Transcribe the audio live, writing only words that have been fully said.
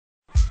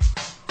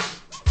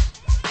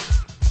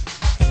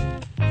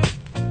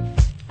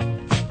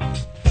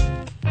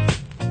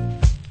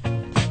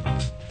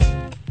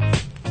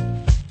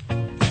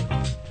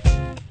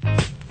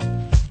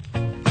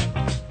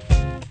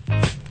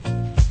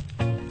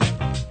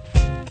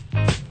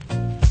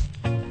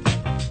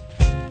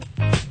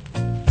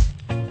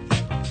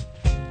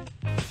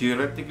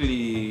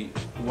Theoretically,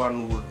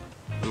 one would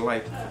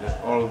like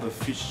that all the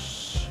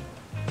fish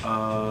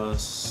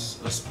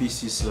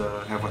species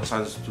have a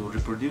chance to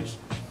reproduce,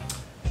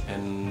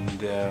 and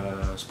their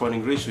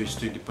spawning ratio is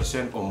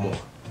 20% or more.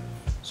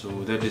 So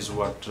that is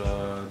what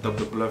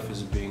WWF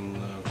has been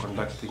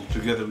conducting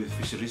together with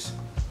fisheries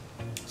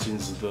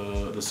since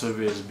the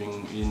survey has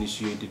been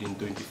initiated in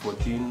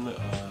 2014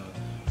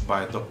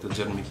 by Dr.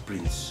 Jeremy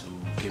Prince,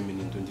 who came in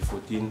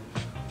 2014,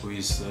 who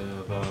is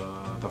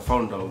the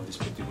founder of this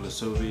particular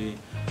survey.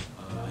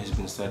 He's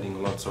been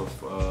studying lots of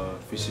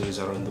fisheries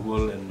around the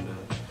world, and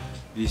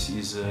this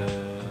is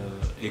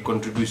a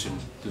contribution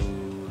to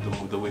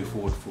the way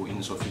forward for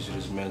inshore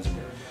fisheries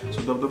management.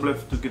 So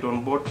WWF took it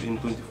on board in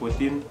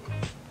 2014,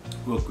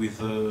 worked with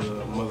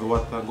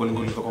Madhuwata,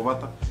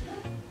 iQoliqoli,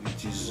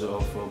 which is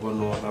of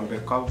Vanua,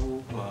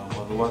 Nambe-Kavu,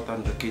 Madhuwata,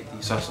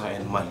 Ndaketi, Sasa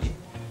and Mali.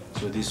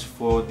 So these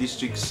 4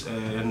 districts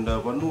and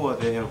Vanua,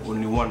 they have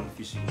only one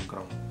fishing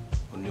ground,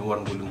 only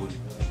one iQoliqoli.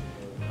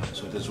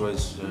 So that's why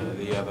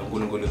they are the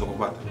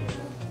iQoliqoli.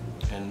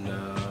 And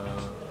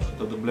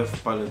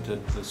WWF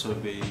piloted the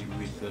survey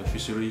with the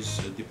Fisheries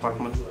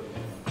Department,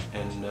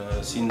 and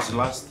since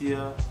last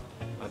year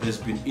there's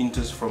been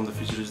interest from the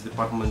Fisheries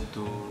Department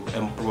to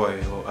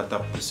employ or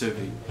adapt the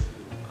survey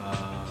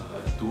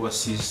to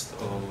assist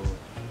or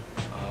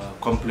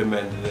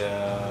complement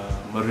their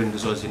marine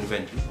resource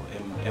inventory, or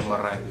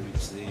MRI,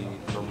 which they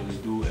normally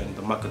do, and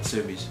the market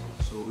surveys.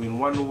 So in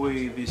one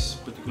way, this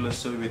particular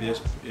survey, the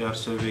SPR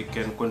survey,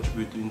 can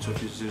contribute to inshore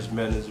fisheries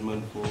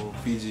management for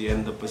Fiji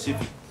and the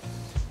Pacific,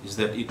 is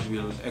that it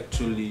will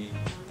actually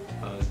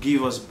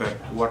give us back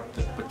what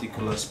the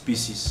particular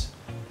species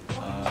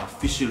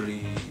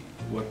fishery,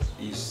 what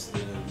is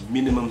the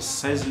minimum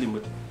size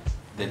limit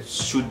that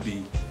should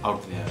be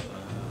out there.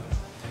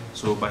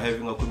 So by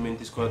having our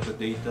communities collect the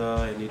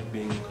data and it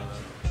being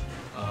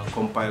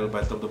compiled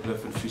by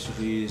WWF and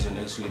fisheries, and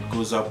actually it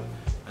goes up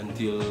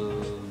until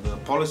the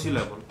policy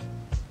level,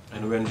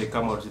 and when they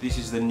come out, this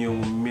is the new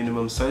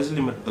minimum size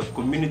limit, the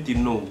community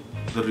know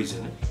the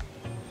reason.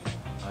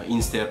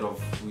 Instead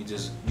of we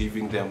just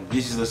giving them,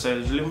 this is the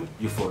size limit,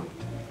 you follow.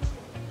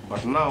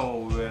 But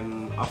now,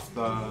 when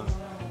after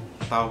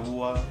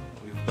Tavua,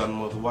 we've done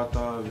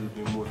Madhuwata,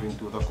 we'll be moving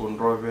to the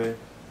Kondrove,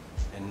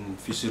 and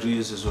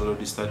fisheries has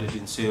already started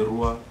in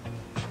Serua,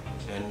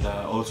 and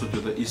also to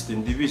the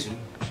Eastern Division.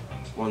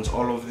 Once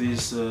all of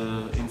this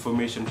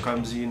information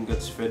comes in,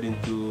 gets fed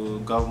into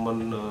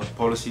government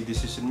policy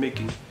decision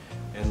making,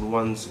 and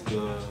once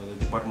the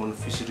Department of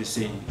Fisheries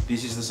say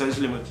this is the size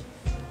limit,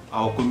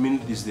 our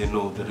communities, they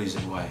know the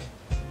reason why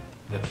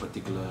that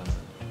particular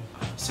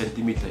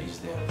centimeter is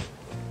there.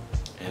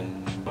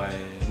 And by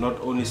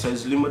not only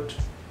size limit,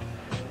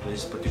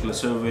 this particular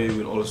survey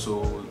will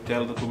also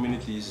tell the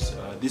communities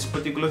this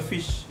particular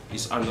fish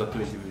is under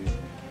 20.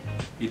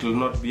 It will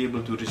not be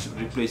able to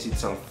replace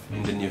itself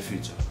in the near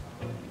future.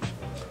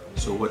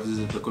 So what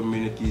is the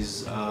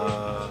communities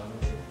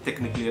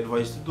technically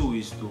advised to do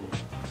is to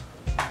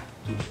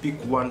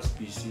pick one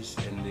species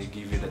and they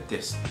give it a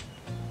test.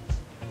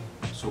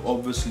 So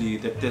obviously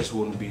that test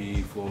won't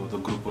be for the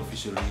group of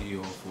fishery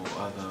or for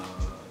other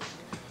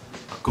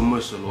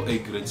commercial or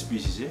A-grade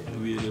species.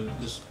 We're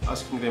just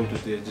asking them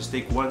to just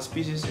take one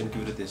species and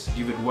give it a test.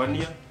 Give it 1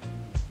 year,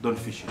 don't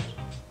fish it.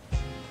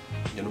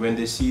 And when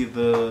they see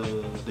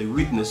they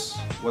witness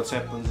what's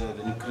happened,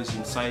 the increase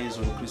in size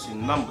or increase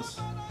in numbers,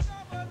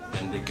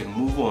 then they can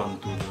move on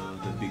to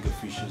the bigger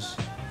fishes,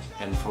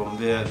 and from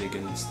there they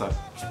can start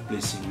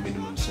placing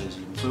minimum size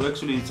limit. So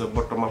actually it's a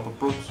bottom-up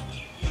approach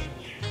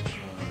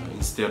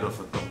instead of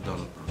a top-down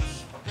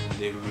approach. And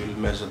they will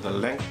measure the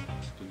length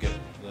to get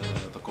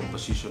the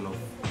composition of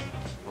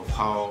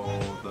how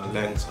the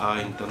lengths are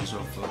in terms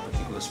of a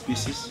particular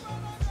species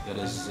that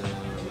has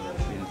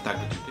been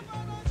targeted.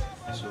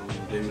 So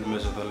they will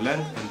measure the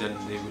length, and then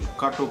they will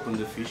cut open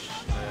the fish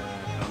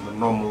on the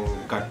normal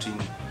gutting,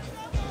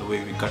 the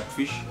way we gut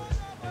fish,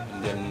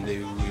 and then they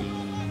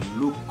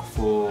will look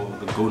for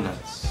the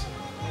gonads.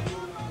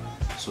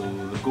 So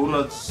the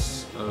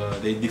gonads,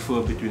 they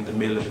differ between the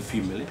male and the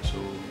female. So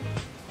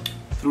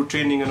through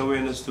training and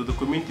awareness to the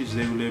communities,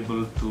 they will be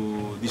able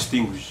to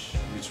distinguish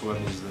which one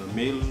is the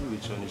male,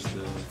 which one is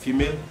the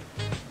female,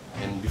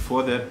 and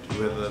before that,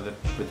 whether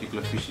that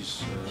particular fish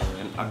is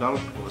an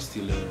adult or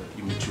still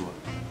immature.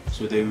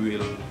 So they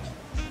will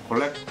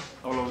collect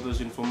all of those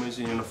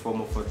information in a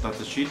form of a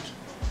data sheet,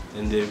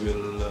 and they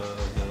will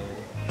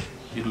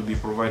it will be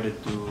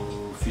provided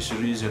to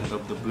fisheries and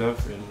WWF,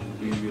 and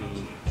we will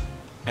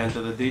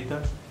enter the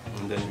data,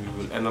 and then we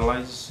will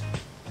analyze,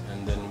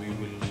 and then we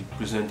will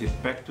present it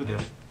back to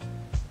them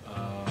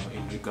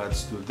in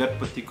regards to that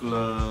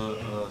particular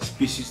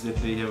species that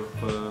they have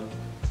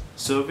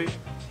surveyed,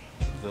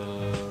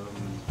 the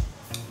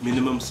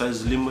minimum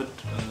size limit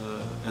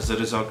as a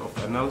result of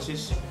the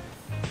analysis,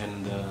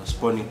 and the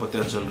spawning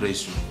potential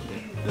ratio,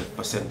 that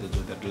percentage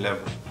or that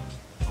level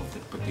of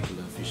that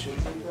particular fishery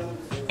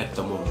at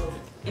the moment.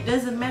 It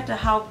doesn't matter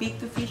how big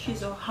the fish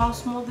is or how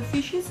small the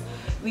fish is.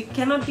 We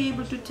cannot be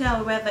able to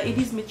tell whether it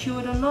is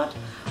matured or not.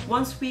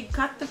 Once we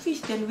cut the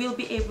fish, then we'll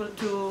be able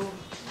to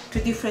to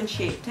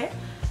differentiate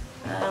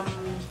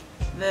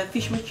the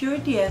fish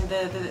maturity and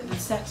the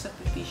sex of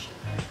the fish.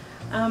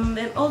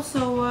 And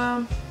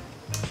also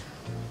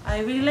I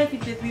really like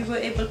it that we were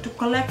able to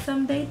collect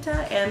some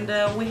data,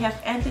 and we have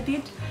entered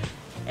it.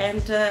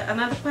 And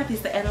another part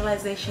is the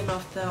analyzation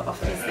of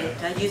this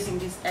data using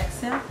this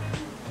Excel.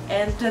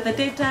 And the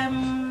data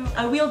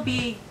I will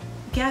be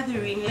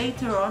gathering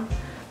later on,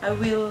 I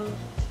will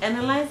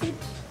analyze it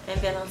and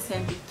then I'll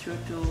send it through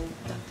to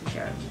Dr.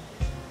 Jeremy.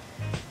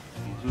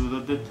 So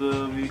the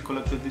data we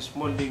collected this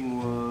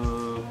morning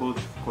were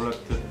both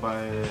collected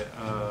by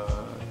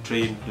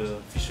trained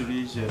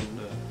fisheries and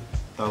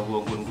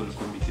Tavua Fisheries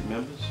committee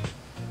members.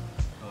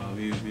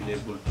 We've been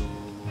able to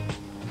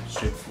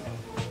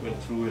went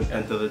through and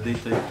enter the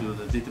data into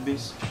the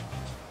database,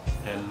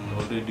 and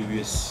already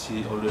we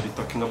see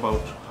talking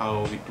about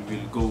how it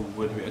will go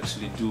when we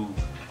actually do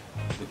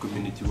the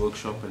community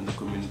workshop and the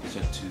communities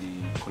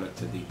actually collect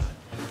the data.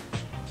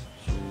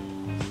 So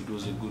it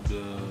was a good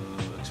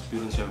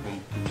experience having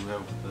to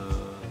have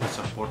the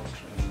support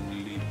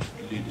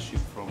and leadership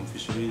from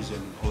fisheries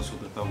and also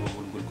the Tavua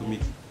Fisheries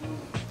committee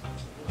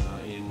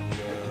in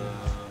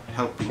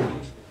helping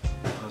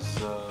us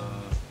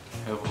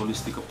have a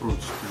holistic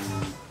approach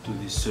to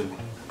this survey.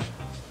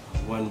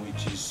 One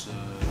which is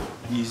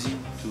easy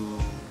to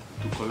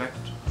collect,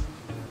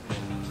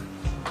 and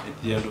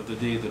at the end of the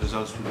day the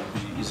results will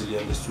be easily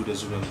understood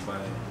as well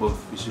by both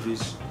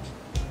fisheries,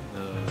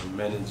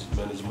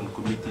 management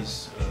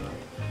committees,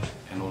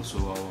 and also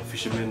our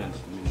fishermen and the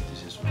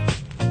communities as well.